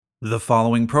The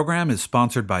following program is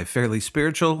sponsored by Fairly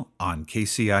Spiritual on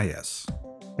KCIS.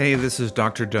 Hey, this is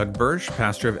Dr. Doug Birch,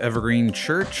 pastor of Evergreen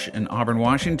Church in Auburn,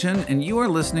 Washington, and you are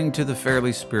listening to the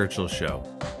Fairly Spiritual Show.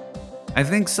 I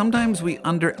think sometimes we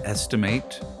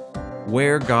underestimate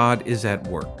where God is at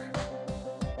work.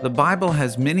 The Bible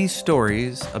has many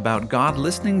stories about God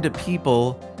listening to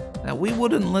people that we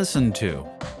wouldn't listen to,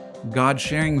 God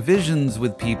sharing visions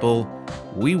with people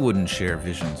we wouldn't share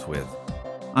visions with.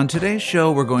 On today's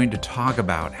show, we're going to talk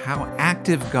about how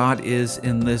active God is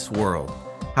in this world,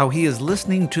 how He is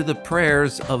listening to the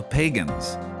prayers of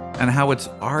pagans, and how it's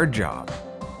our job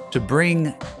to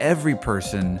bring every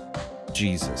person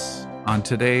Jesus on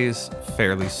today's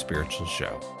Fairly Spiritual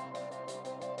Show.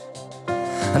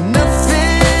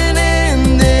 Nothing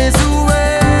in this world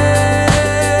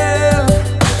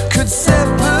could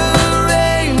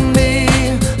separate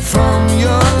me from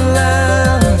your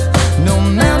love. No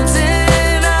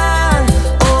mountain high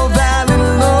or valley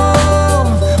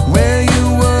low where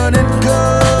you wouldn't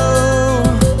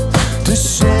go to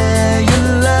share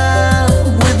your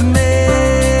love with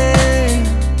me.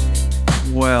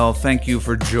 Well, thank you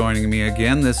for joining me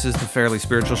again. This is the Fairly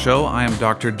Spiritual Show. I am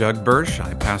Dr. Doug Birch.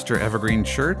 I pastor Evergreen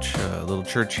Church, a little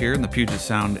church here in the Puget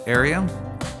Sound area.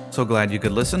 So glad you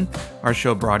could listen. Our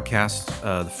show broadcasts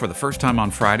for the first time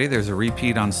on Friday. There's a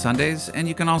repeat on Sundays, and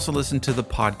you can also listen to the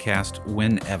podcast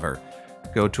whenever.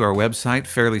 Go to our website,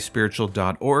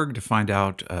 fairlyspiritual.org, to find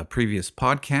out a previous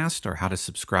podcast or how to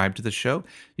subscribe to the show.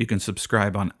 You can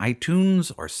subscribe on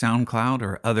iTunes or SoundCloud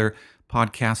or other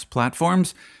podcast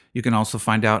platforms. You can also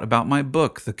find out about my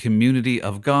book, The Community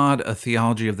of God, A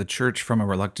Theology of the Church from a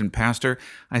Reluctant Pastor.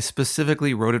 I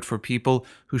specifically wrote it for people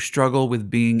who struggle with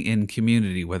being in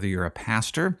community, whether you're a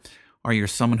pastor or you're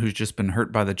someone who's just been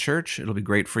hurt by the church. It'll be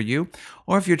great for you.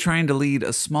 Or if you're trying to lead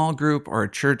a small group or a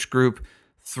church group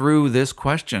through this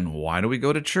question, why do we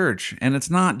go to church? And it's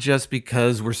not just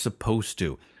because we're supposed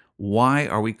to. Why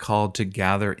are we called to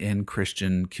gather in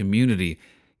Christian community,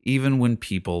 even when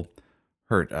people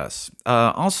hurt us?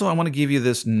 Also, I want to give you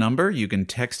this number. You can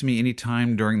text me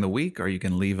anytime during the week, or you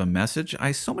can leave a message.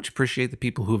 I so much appreciate the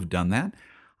people who have done that.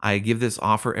 I give this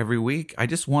offer every week. I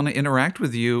just want to interact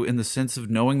with you in the sense of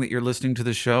knowing that you're listening to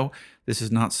the show. This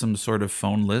is not some sort of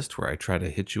phone list where I try to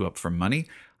hit you up for money.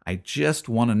 I just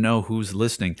want to know who's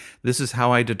listening. This is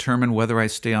how I determine whether I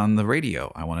stay on the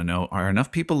radio. I want to know, are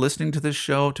enough people listening to this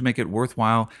show to make it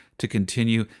worthwhile to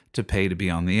continue to pay to be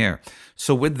on the air?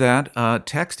 So with that,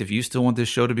 text. If you still want this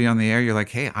show to be on the air, you're like,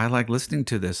 hey, I like listening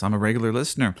to this. I'm a regular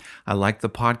listener. I like the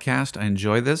podcast. I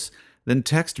enjoy this. Then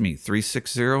text me,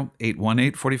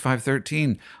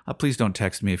 360-818-4513. Please don't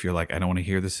text me if you're like, I don't want to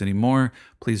hear this anymore.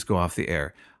 Please go off the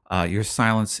air. Your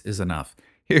silence is enough.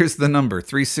 Here's the number,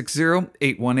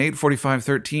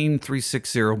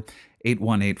 360-818-4513,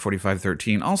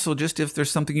 360-818-4513. Also, just if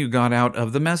there's something you got out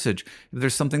of the message, if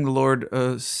there's something the Lord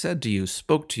said to you,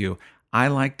 spoke to you, I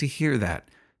like to hear that.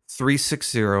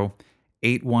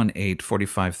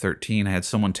 360-818-4513. I had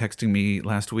someone texting me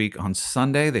last week on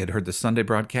Sunday. They had heard the Sunday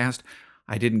broadcast.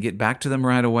 I didn't get back to them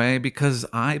right away because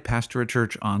I pastor a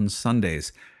church on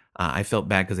Sundays. I felt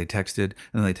bad because they texted,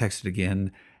 and then they texted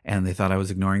again, and they thought I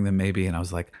was ignoring them maybe, and I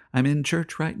was like, I'm in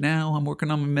church right now, I'm working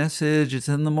on my message, it's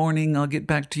in the morning, I'll get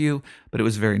back to you. But it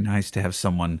was very nice to have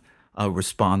someone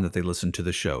respond that they listened to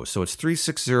the show. So it's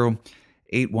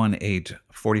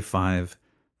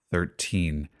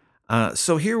 360-818-4513.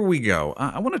 So here we go.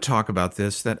 I want to talk about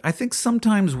this, that I think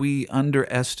sometimes we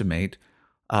underestimate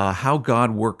how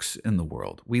God works in the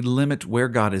world. We limit where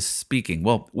God is speaking.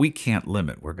 Well, we can't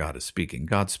limit where God is speaking.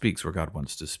 God speaks where God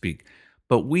wants to speak.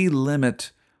 But we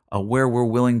limit where we're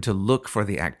willing to look for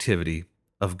the activity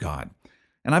of God.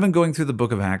 And I've been going through the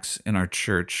book of Acts in our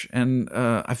church, and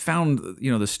I found,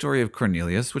 the story of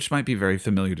Cornelius, which might be very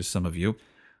familiar to some of you.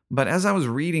 But as I was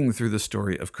reading through the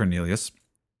story of Cornelius,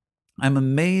 I'm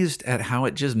amazed at how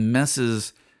it just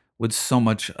messes with so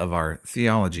much of our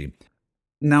theology.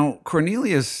 Now,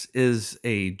 Cornelius is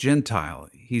a Gentile.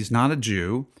 He's not a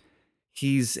Jew.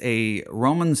 He's a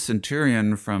Roman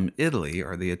centurion from Italy,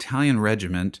 or the Italian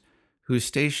regiment, who's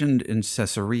stationed in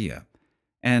Caesarea.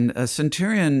 And a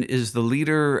centurion is the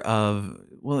leader of,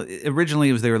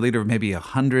 originally they were a leader of maybe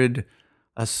 100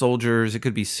 soldiers. It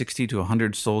could be 60 to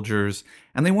 100 soldiers.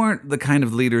 And they weren't the kind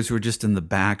of leaders who were just in the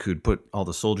back who'd put all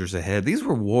the soldiers ahead. These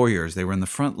were warriors. They were in the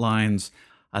front lines.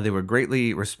 They were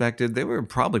greatly respected. They were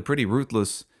probably pretty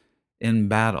ruthless in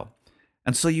battle.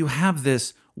 And so you have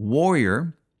this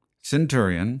warrior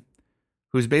centurion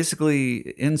who's basically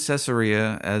in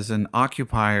Caesarea as an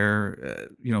occupier,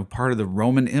 part of the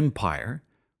Roman Empire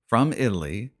from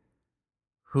Italy,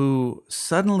 who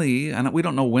suddenly, and we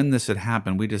don't know when this had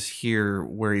happened, we just hear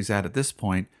where he's at this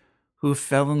point, who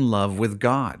fell in love with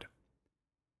God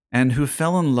and who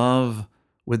fell in love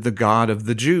with the God of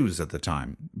the Jews at the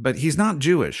time. But he's not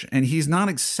Jewish, and he's not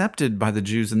accepted by the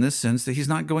Jews in this sense that he's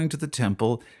not going to the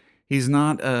temple. He's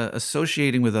not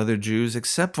associating with other Jews,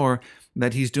 except for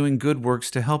that he's doing good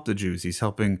works to help the Jews. He's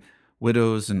helping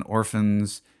widows and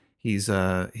orphans. He's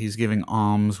giving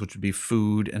alms, which would be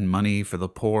food and money for the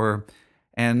poor.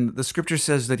 And the scripture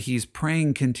says that he's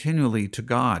praying continually to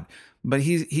God. But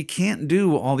he can't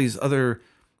do all these other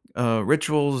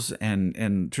rituals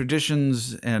and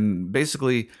traditions and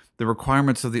basically the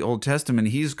requirements of the Old Testament.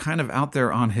 He's kind of out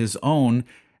there on his own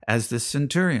as this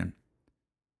centurion.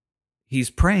 He's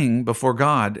praying before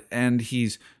God and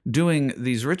he's doing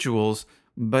these rituals,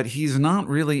 but he's not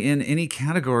really in any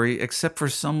category except for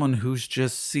someone who's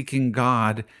just seeking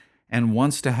God and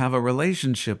wants to have a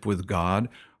relationship with God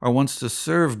or wants to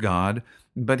serve God,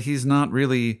 but he's not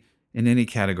really in any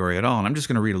category at all. And I'm just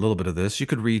going to read a little bit of this. You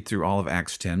could read through all of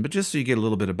Acts 10, but just so you get a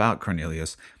little bit about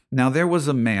Cornelius. Now there was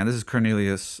a man, this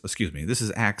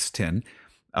is Acts 10,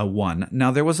 1.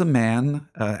 Now there was a man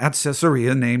at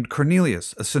Caesarea named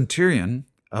Cornelius, a centurion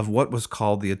of what was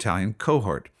called the Italian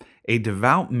cohort, a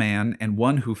devout man and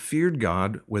one who feared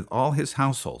God with all his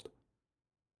household.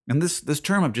 And this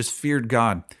term of just feared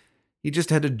God, he just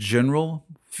had a general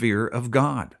fear of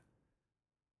God.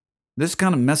 This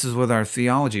kind of messes with our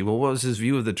theology. Well, what was his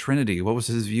view of the Trinity? What was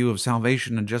his view of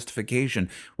salvation and justification?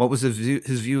 What was his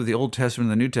view of the Old Testament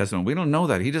and the New Testament? We don't know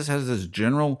that. He just has this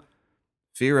general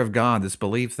fear of God, this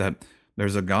belief that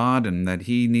there's a God and that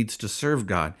he needs to serve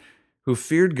God, who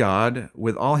feared God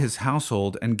with all his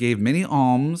household and gave many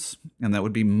alms, and that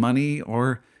would be money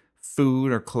or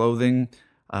food or clothing,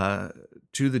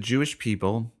 to the Jewish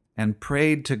people, and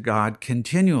prayed to God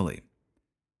continually.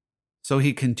 So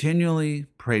he continually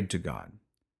prayed to God.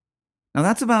 Now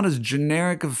that's about as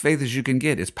generic of faith as you can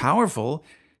get. It's powerful.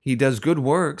 He does good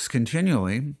works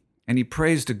continually, and he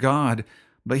prays to God,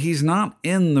 but he's not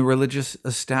in the religious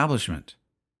establishment.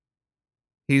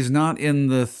 He's not in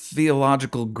the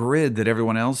theological grid that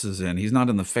everyone else is in. He's not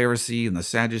in the Pharisee and the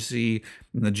Sadducee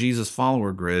and the Jesus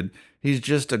follower grid. He's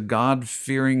just a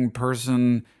God-fearing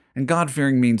person, and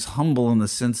God-fearing means humble in the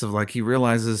sense of like he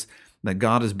realizes that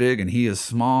God is big and he is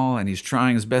small, and he's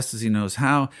trying as best as he knows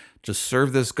how to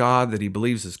serve this God that he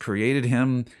believes has created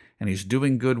him, and he's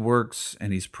doing good works,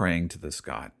 and he's praying to this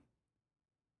God.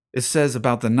 It says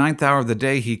about the 9th hour of the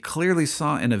day, he clearly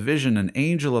saw in a vision an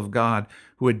angel of God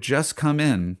who had just come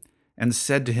in and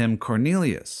said to him,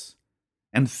 Cornelius.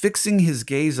 And fixing his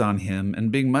gaze on him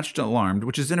and being much alarmed,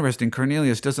 which is interesting,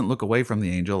 Cornelius doesn't look away from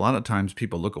the angel. A lot of times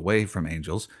people look away from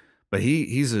angels, but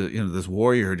he's this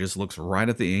warrior who just looks right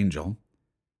at the angel.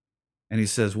 And he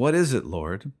says, what is it,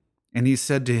 Lord? And he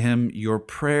said to him, your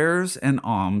prayers and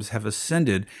alms have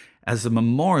ascended as a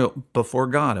memorial before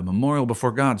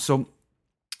God. So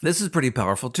this is pretty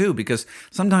powerful too, because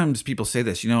sometimes people say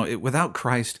this, without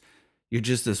Christ, you're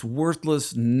just this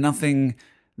worthless nothing,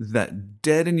 that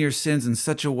dead in your sins in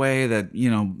such a way that,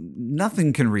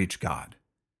 nothing can reach God.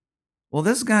 Well,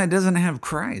 this guy doesn't have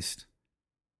Christ.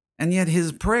 And yet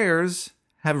his prayers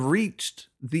have reached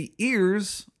the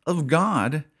ears of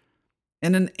God,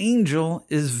 and an angel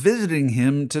is visiting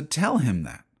him to tell him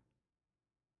that.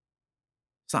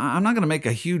 So I'm not going to make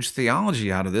a huge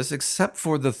theology out of this, except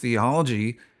for the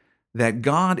theology that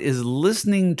God is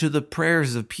listening to the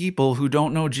prayers of people who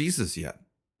don't know Jesus yet.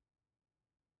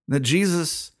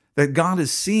 That God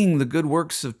is seeing the good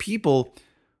works of people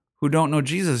who don't know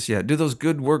Jesus yet. Do those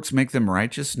good works make them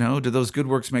righteous? No. Do those good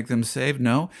works make them saved?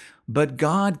 No. But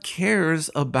God cares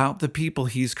about the people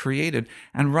he's created.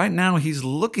 And right now he's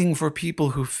looking for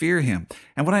people who fear him.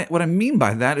 And what I mean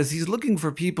by that is he's looking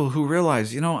for people who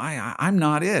realize, I'm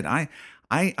not it. I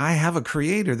have a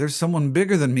creator. There's someone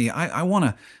bigger than me. I want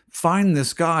to find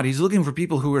this God. He's looking for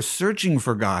people who are searching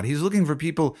for God. He's looking for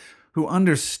people who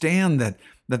understand that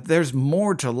there's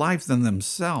more to life than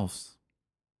themselves.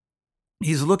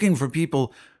 He's looking for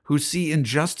people who see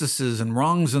injustices and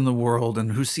wrongs in the world,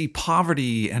 and who see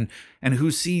poverty and who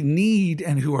see need,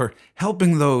 and who are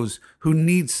helping those who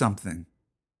need something.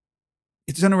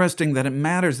 It's interesting that it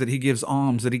matters that he gives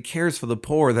alms, that he cares for the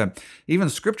poor, that even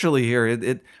scripturally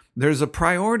here, there's a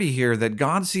priority here that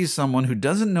God sees someone who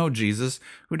doesn't know Jesus,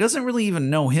 who doesn't really even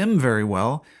know him very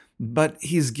well, but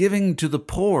he's giving to the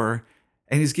poor,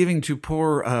 and he's giving to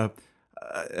poor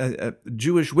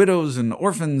Jewish widows and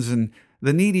orphans and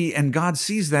the needy, and God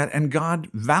sees that, and God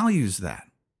values that.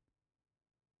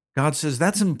 God says,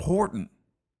 that's important.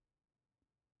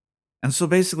 And so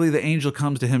basically the angel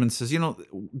comes to him and says,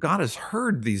 God has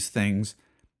heard these things,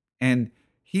 and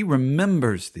he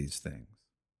remembers these things.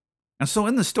 And so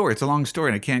in the story, it's a long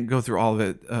story, and I can't go through all of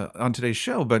it on today's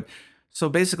show, but so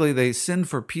basically they send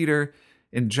for Peter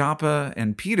in Joppa,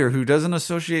 and Peter, who doesn't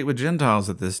associate with Gentiles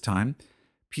at this time,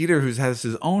 Peter, who has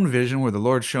his own vision where the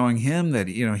Lord's showing him that,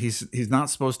 he's not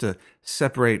supposed to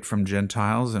separate from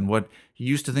Gentiles, and what he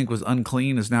used to think was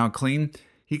unclean is now clean.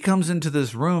 He comes into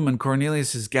this room, and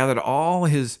Cornelius has gathered all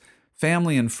his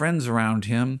family and friends around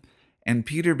him, and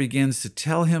Peter begins to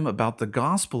tell him about the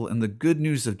gospel and the good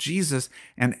news of Jesus.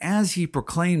 And as he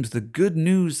proclaims the good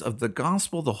news of the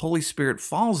gospel, the Holy Spirit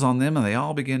falls on them, and they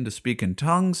all begin to speak in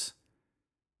tongues,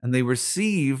 and they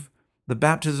receive the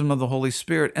baptism of the Holy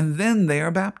Spirit, and then they are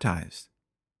baptized.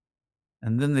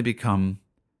 And then they become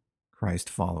Christ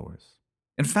followers.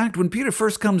 In fact, when Peter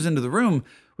first comes into the room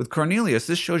with Cornelius,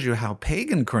 this shows you how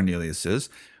pagan Cornelius is.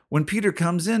 When Peter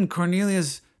comes in,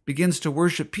 Cornelius begins to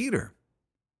worship Peter.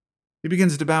 He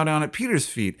begins to bow down at Peter's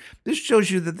feet. This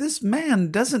shows you that this man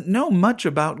doesn't know much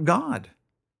about God.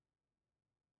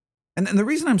 And the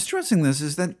reason I'm stressing this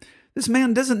is that this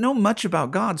man doesn't know much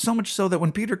about God, so much so that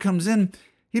when Peter comes in,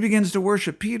 he begins to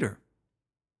worship Peter.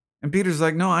 And Peter's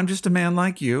like, no, I'm just a man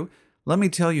like you. Let me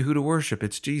tell you who to worship.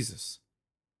 It's Jesus.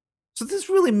 So this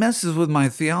really messes with my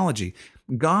theology.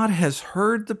 God has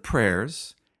heard the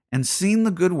prayers and seen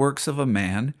the good works of a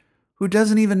man who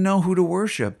doesn't even know who to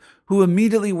worship, who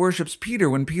immediately worships Peter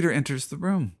when Peter enters the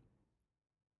room.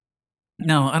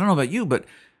 Now, I don't know about you, but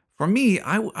for me,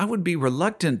 I would be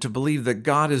reluctant to believe that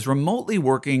God is remotely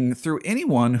working through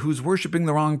anyone who's worshiping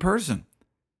the wrong person.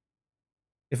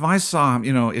 If I saw him,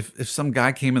 if some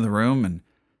guy came in the room and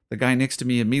the guy next to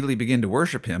me immediately began to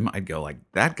worship him, I'd go like,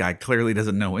 that guy clearly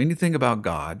doesn't know anything about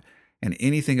God and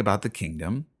anything about the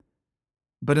kingdom.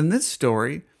 But in this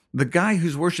story, the guy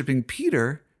who's worshiping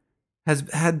Peter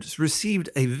had received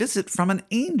a visit from an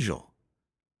angel.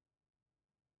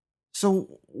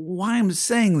 So why I'm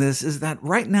saying this is that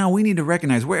right now we need to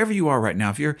recognize, wherever you are right now,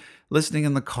 if you're listening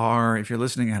in the car, if you're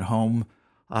listening at home,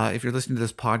 if you're listening to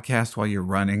this podcast while you're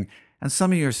running, and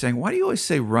some of you are saying, why do you always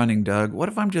say running, Doug? What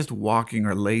if I'm just walking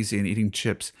or lazy and eating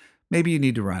chips? Maybe you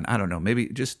need to run. I don't know. Maybe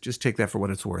just take that for what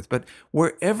it's worth. But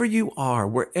wherever you are,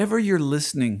 wherever you're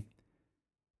listening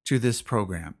to this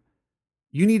program,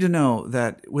 you need to know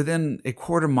that within a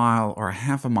quarter mile or a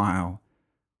half a mile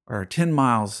or 10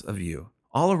 miles of you,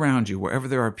 all around you, wherever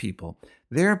there are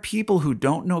people who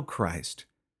don't know Christ,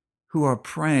 who are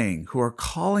praying, who are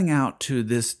calling out to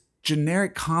this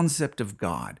generic concept of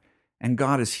God, and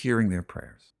God is hearing their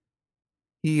prayers.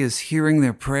 He is hearing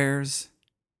their prayers,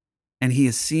 and He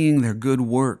is seeing their good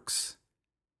works,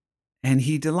 and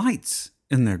He delights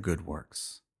in their good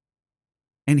works,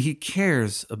 and He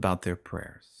cares about their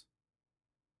prayers.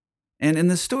 And in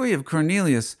the story of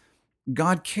Cornelius,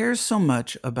 God cares so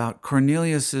much about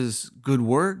Cornelius's good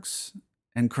works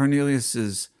and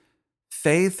Cornelius's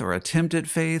faith or attempted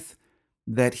faith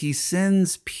that He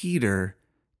sends Peter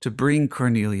to bring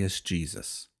Cornelius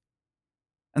Jesus.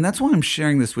 And that's why I'm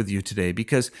sharing this with you today,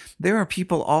 because there are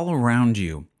people all around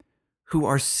you who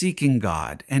are seeking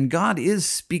God, and God is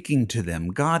speaking to them.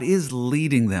 God is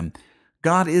leading them.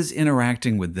 God is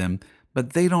interacting with them,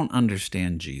 but they don't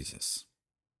understand Jesus.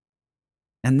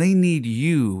 And they need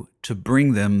you to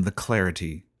bring them the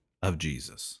clarity of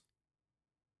Jesus.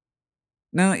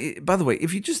 Now, by the way,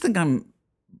 if you just think I'm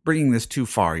bringing this too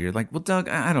far, you're like, well, Doug,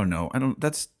 I don't know.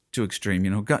 That's too extreme.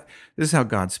 God, this is how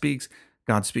God speaks.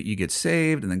 You get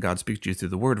saved, and then God speaks to you through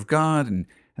the Word of God and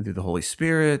through the Holy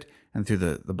Spirit and through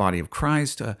the body of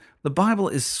Christ. The Bible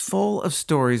is full of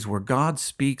stories where God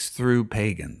speaks through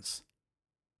pagans.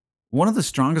 One of the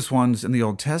strongest ones in the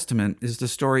Old Testament is the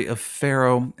story of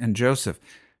Pharaoh and Joseph.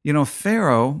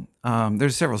 Pharaoh,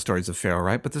 there's several stories of Pharaoh,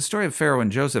 right? But the story of Pharaoh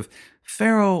and Joseph,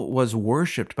 Pharaoh was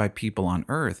worshipped by people on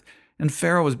earth. And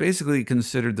Pharaoh was basically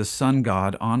considered the sun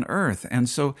god on earth. And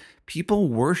so people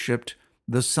worshipped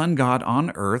the sun god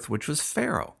on earth, which was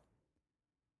Pharaoh.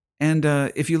 And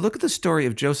if you look at the story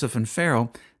of Joseph and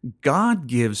Pharaoh, God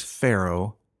gives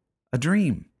Pharaoh a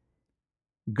dream.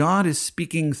 God is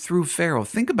speaking through Pharaoh.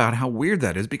 Think about how weird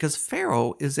that is, because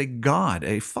Pharaoh is a god,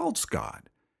 a false god.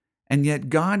 And yet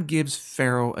God gives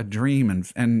Pharaoh a dream,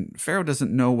 and Pharaoh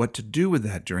doesn't know what to do with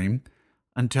that dream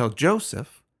until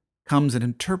Joseph comes and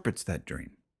interprets that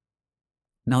dream.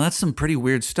 Now, that's some pretty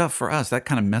weird stuff for us. That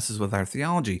kind of messes with our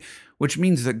theology, which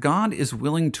means that God is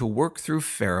willing to work through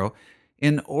Pharaoh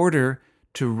in order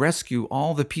to rescue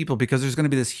all the people, because there's going to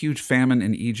be this huge famine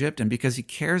in Egypt, and because He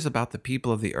cares about the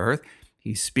people of the earth,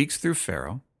 He speaks through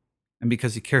Pharaoh. And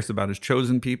because He cares about His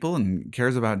chosen people and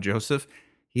cares about Joseph,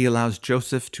 He allows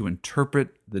Joseph to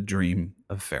interpret the dream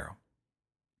of Pharaoh,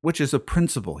 which is a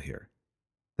principle here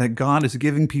that God is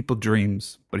giving people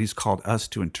dreams, but he's called us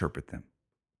to interpret them.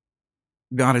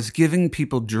 God is giving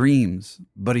people dreams,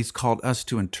 but he's called us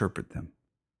to interpret them.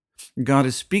 God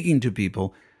is speaking to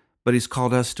people, but he's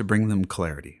called us to bring them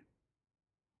clarity.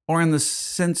 Or in the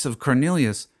sense of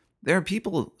Cornelius, there are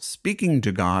people speaking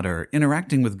to God or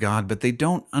interacting with God, but they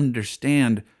don't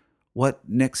understand what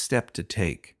next step to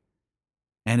take.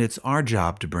 And it's our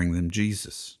job to bring them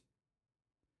Jesus.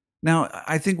 Now,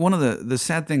 I think one of the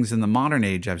sad things in the modern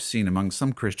age I've seen among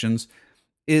some Christians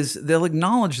is they'll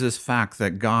acknowledge this fact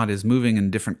that God is moving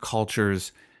in different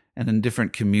cultures and in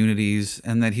different communities,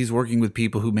 and that he's working with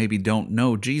people who maybe don't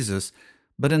know Jesus.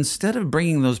 But instead of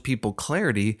bringing those people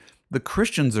clarity, the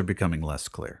Christians are becoming less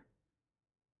clear.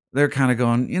 They're kind of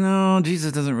going,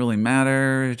 Jesus doesn't really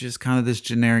matter. It's just kind of this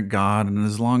generic God. And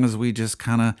as long as we just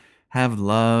kind of have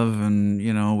love and,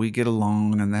 we get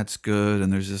along and that's good.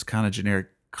 And there's this kind of generic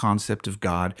concept of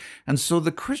God. And so the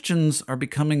Christians are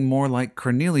becoming more like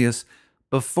Cornelius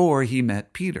before he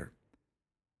met Peter.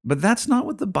 But that's not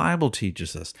what the Bible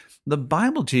teaches us. The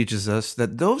Bible teaches us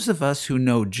that those of us who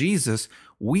know Jesus,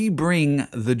 we bring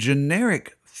the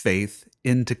generic faith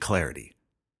into clarity.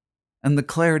 And the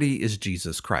clarity is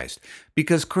Jesus Christ.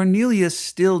 Because Cornelius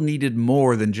still needed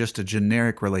more than just a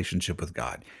generic relationship with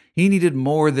God. He needed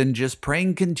more than just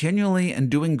praying continually and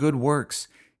doing good works.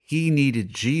 He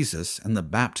needed Jesus and the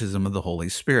baptism of the Holy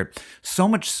Spirit. So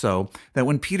much so that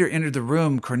when Peter entered the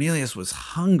room, Cornelius was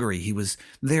hungry. He was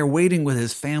there waiting with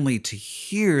his family to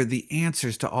hear the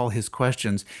answers to all his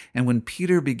questions. And when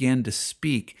Peter began to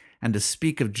speak, and to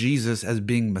speak of Jesus as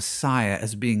being Messiah,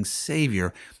 as being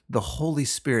Savior, the Holy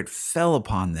Spirit fell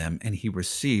upon them, and he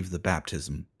received the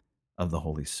baptism of the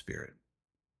Holy Spirit.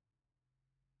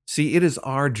 See, it is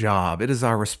our job, it is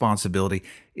our responsibility,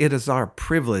 it is our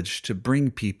privilege to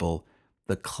bring people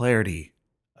the clarity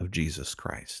of Jesus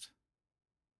Christ.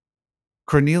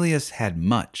 Cornelius had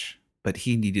much, but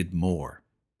he needed more.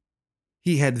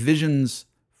 He had visions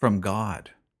from God.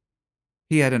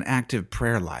 He had an active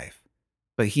prayer life,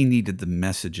 but he needed the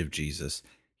message of Jesus.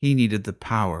 He needed the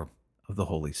power of the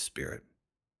Holy Spirit.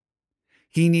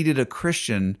 He needed a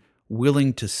Christian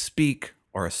willing to speak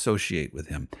or associate with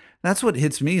him. That's what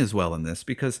hits me as well in this,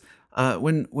 because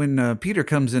when Peter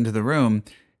comes into the room,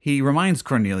 he reminds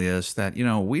Cornelius that,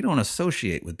 we don't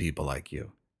associate with people like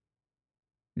you.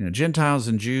 Gentiles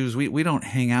and Jews, we don't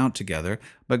hang out together,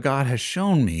 but God has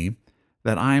shown me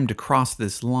that I am to cross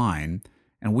this line,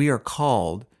 and we are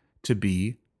called to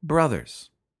be brothers.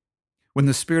 When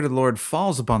the Spirit of the Lord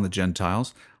falls upon the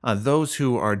Gentiles, those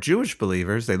who are Jewish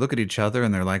believers, they look at each other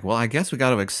and they're like, well, I guess we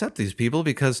got to accept these people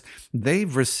because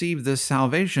they've received this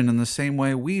salvation in the same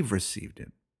way we've received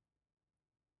it.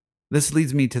 This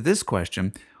leads me to this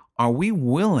question. Are we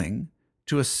willing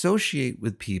to associate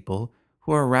with people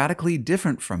who are radically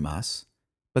different from us,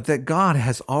 but that God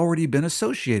has already been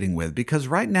associating with? Because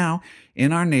right now,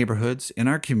 in our neighborhoods, in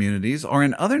our communities, or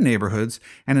in other neighborhoods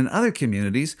and in other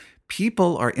communities,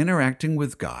 people are interacting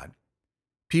with God.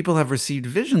 People have received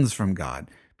visions from God.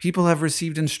 People have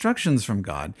received instructions from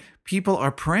God. People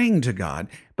are praying to God,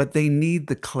 but they need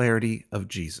the clarity of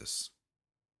Jesus.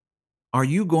 Are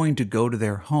you going to go to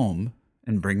their home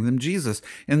and bring them Jesus?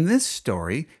 In this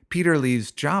story, Peter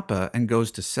leaves Joppa and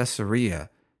goes to Caesarea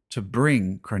to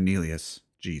bring Cornelius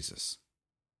Jesus.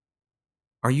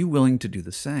 Are you willing to do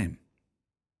the same?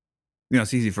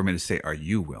 It's easy for me to say, are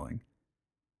you willing?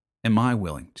 Am I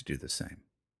willing to do the same?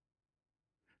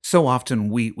 So often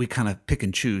we kind of pick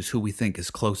and choose who we think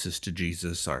is closest to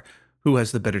Jesus or who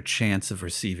has the better chance of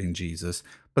receiving Jesus.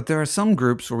 But there are some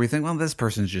groups where we think, well, this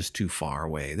person's just too far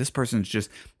away.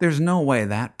 There's no way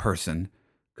that person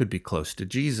could be close to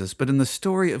Jesus. But in the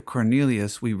story of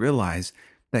Cornelius, we realize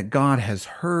that God has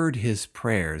heard his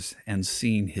prayers and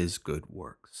seen his good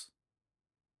works.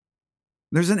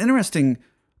 There's an interesting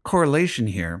correlation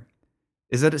here,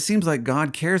 is that it seems like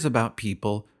God cares about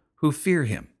people who fear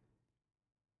him.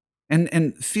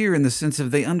 And fear in the sense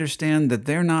of they understand that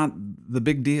they're not the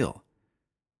big deal,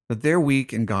 that they're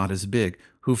weak and God is big,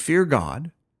 who fear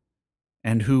God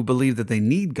and who believe that they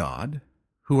need God,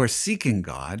 who are seeking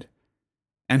God,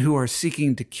 and who are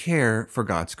seeking to care for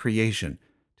God's creation,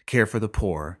 to care for the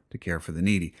poor, to care for the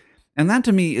needy. And that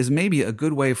to me is maybe a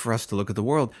good way for us to look at the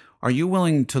world. Are you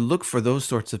willing to look for those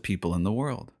sorts of people in the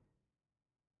world?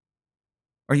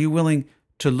 Are you willing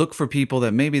to look for people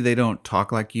that maybe they don't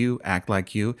talk like you, act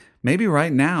like you? Maybe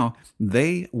right now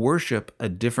they worship a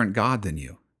different God than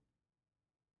you.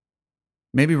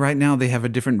 Maybe right now they have a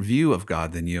different view of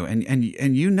God than you, and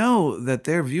you know that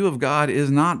their view of God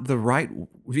is not the right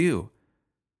view.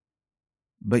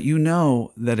 but you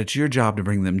know that it's your job to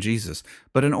bring them Jesus.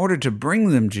 But in order to bring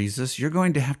them Jesus, you're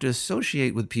going to have to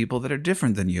associate with people that are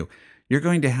different than you. You're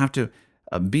going to have to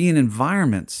be in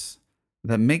environments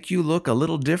that make you look a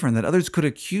little different, that others could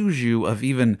accuse you of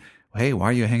even, hey, why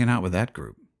are you hanging out with that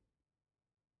group?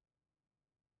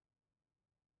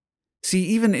 See,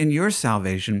 even in your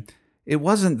salvation, it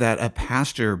wasn't that a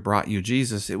pastor brought you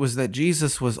Jesus, it was that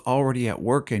Jesus was already at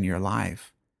work in your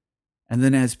life. And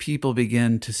then as people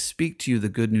begin to speak to you the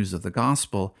good news of the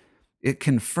gospel, it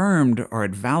confirmed or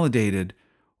it validated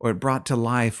or it brought to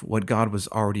life what God was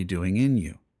already doing in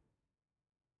you.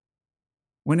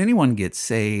 When anyone gets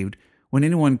saved, when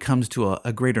anyone comes to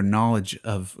a greater knowledge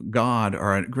of God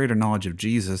or a greater knowledge of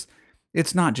Jesus,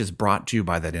 it's not just brought to you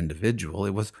by that individual.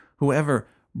 It was whoever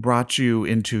brought you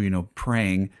into,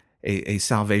 praying a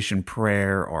salvation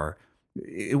prayer, or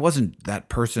it wasn't that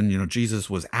person, Jesus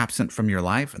was absent from your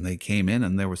life and they came in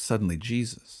and there was suddenly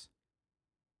Jesus.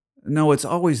 No, it's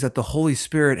always that the Holy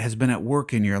Spirit has been at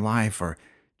work in your life, or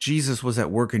Jesus was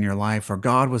at work in your life, or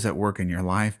God was at work in your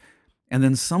life. And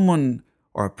then someone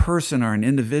or a person or an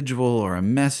individual or a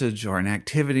message or an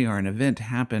activity or an event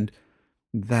happened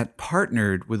that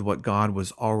partnered with what God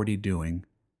was already doing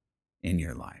in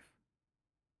your life.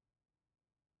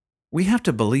 We have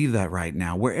to believe that right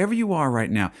now, wherever you are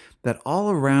right now, that all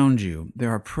around you, there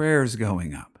are prayers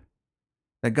going up,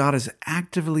 that God is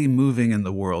actively moving in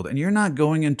the world, and you're not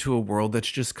going into a world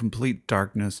that's just complete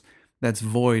darkness, that's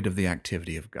void of the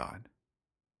activity of God.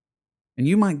 And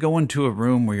you might go into a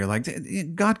room where you're like,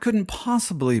 God couldn't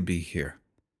possibly be here.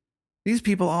 These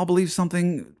people all believe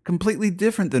something completely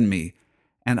different than me.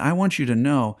 And I want you to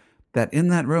know that in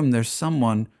that room, there's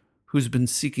someone who's been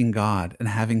seeking God and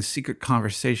having secret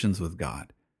conversations with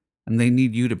God, and they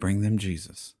need you to bring them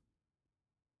Jesus.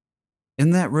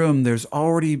 In that room, there's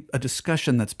already a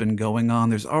discussion that's been going on.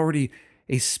 There's already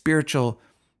a spiritual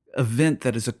event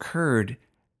that has occurred,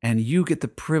 and you get the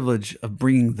privilege of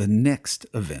bringing the next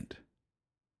event.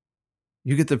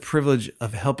 You get the privilege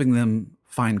of helping them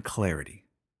find clarity.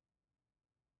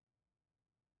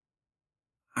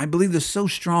 I believe this so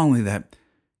strongly that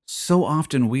so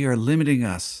often we are limiting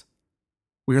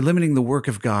the work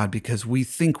of God because we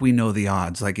think we know the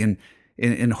odds. Like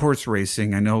in horse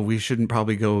racing, I know we shouldn't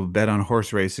probably go bet on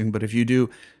horse racing, but if you do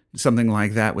something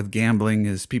like that with gambling,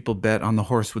 is people bet on the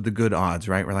horse with the good odds,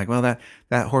 right? We're like, well,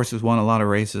 that horse has won a lot of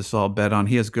races, so I'll bet on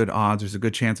he has good odds. There's a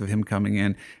good chance of him coming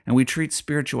in. And we treat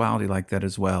spirituality like that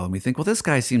as well. And we think, well, this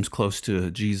guy seems close to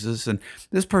Jesus, and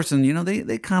this person,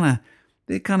 they kind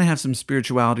of have some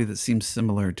spirituality that seems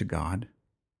similar to God.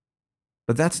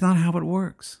 But that's not how it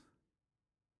works.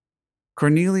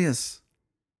 Cornelius,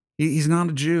 he's not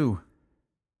a Jew.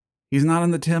 He's not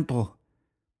in the temple.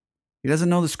 He doesn't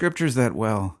know the scriptures that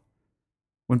well.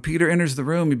 When Peter enters the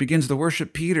room, he begins to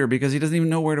worship Peter because he doesn't even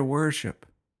know where to worship.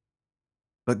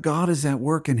 But God is at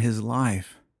work in his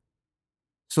life,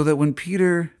 so that when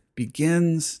Peter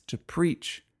begins to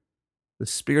preach, the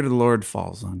Spirit of the Lord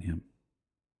falls on him.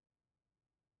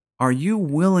 Are you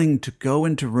willing to go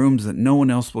into rooms that no one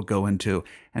else will go into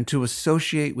and to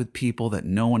associate with people that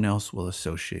no one else will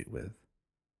associate with?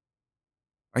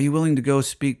 Are you willing to go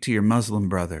speak to your Muslim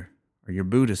brother or your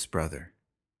Buddhist brother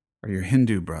or your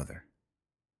Hindu brother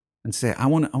and say, I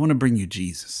want to bring you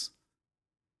Jesus?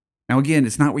 Now, again,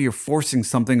 it's not where you're forcing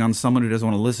something on someone who doesn't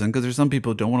want to listen, because there's some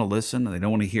people who don't want to listen and they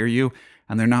don't want to hear you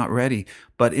and they're not ready.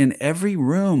 But in every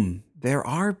room, there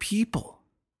are people.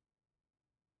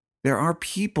 There are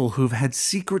people who've had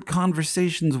secret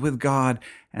conversations with God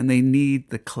and they need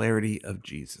the clarity of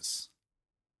Jesus.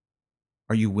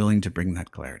 Are you willing to bring that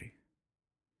clarity?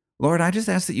 Lord, I just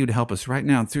ask that you'd help us right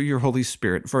now through your Holy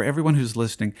Spirit, for everyone who's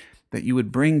listening, that you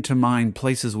would bring to mind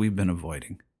places we've been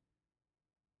avoiding.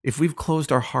 If we've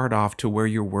closed our heart off to where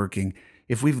you're working,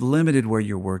 if we've limited where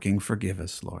you're working, forgive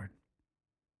us, Lord.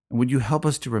 And would you help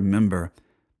us to remember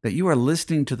that you are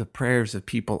listening to the prayers of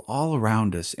people all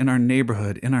around us, in our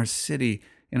neighborhood, in our city,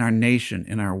 in our nation,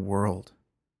 in our world.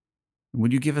 And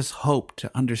would you give us hope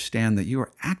to understand that you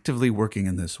are actively working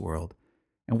in this world,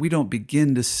 and we don't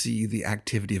begin to see the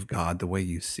activity of God the way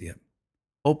you see it.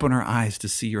 Open our eyes to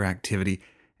see your activity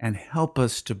and help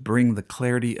us to bring the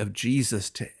clarity of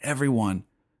Jesus to everyone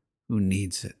who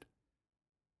needs it.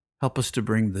 Help us to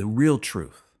bring the real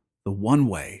truth, the one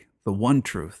way, the one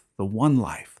truth, the one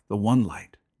life, the one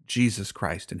light, Jesus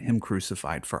Christ and him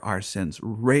crucified for our sins,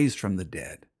 raised from the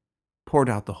dead, poured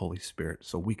out the Holy Spirit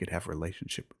so we could have a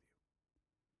relationship with you.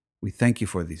 We thank you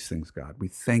for these things, God. We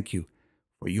thank you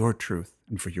for your truth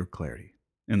and for your clarity.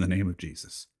 In the name of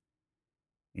Jesus,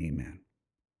 amen.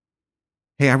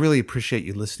 Hey, I really appreciate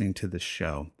you listening to this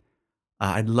show.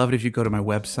 I'd love it if you go to my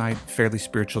website,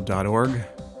 fairlyspiritual.org.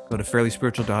 Go to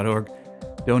fairlyspiritual.org.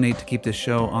 Donate to keep this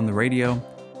show on the radio.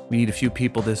 We need a few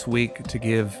people this week to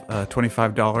give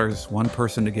 $25, one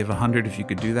person to give $100. If you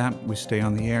could do that, we stay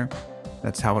on the air.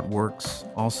 That's how it works.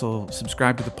 Also,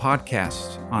 subscribe to the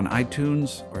podcast on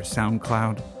iTunes or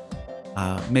SoundCloud.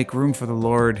 Make room for the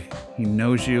Lord. He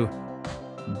knows you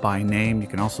by name. You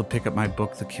can also pick up my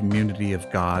book, The Community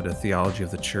of God, A Theology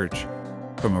of the Church,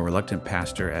 from a Reluctant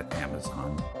Pastor at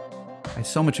Amazon. I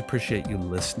so much appreciate you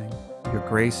listening. Your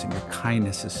grace and your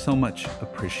kindness is so much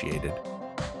appreciated.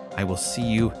 I will see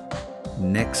you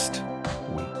next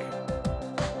week.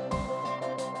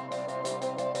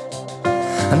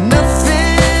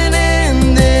 Nothing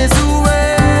in this world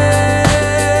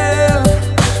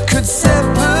could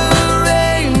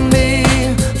separate me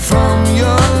from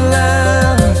your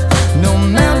love. No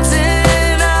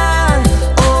mountain high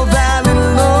or valley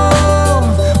low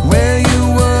where you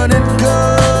wouldn't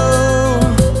go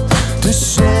to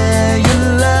share your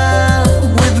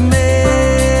love with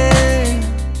me.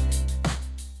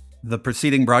 The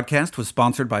preceding broadcast was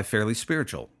sponsored by Fairly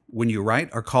Spiritual. When you write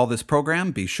or call this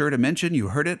program, be sure to mention you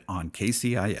heard it on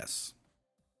KCIS.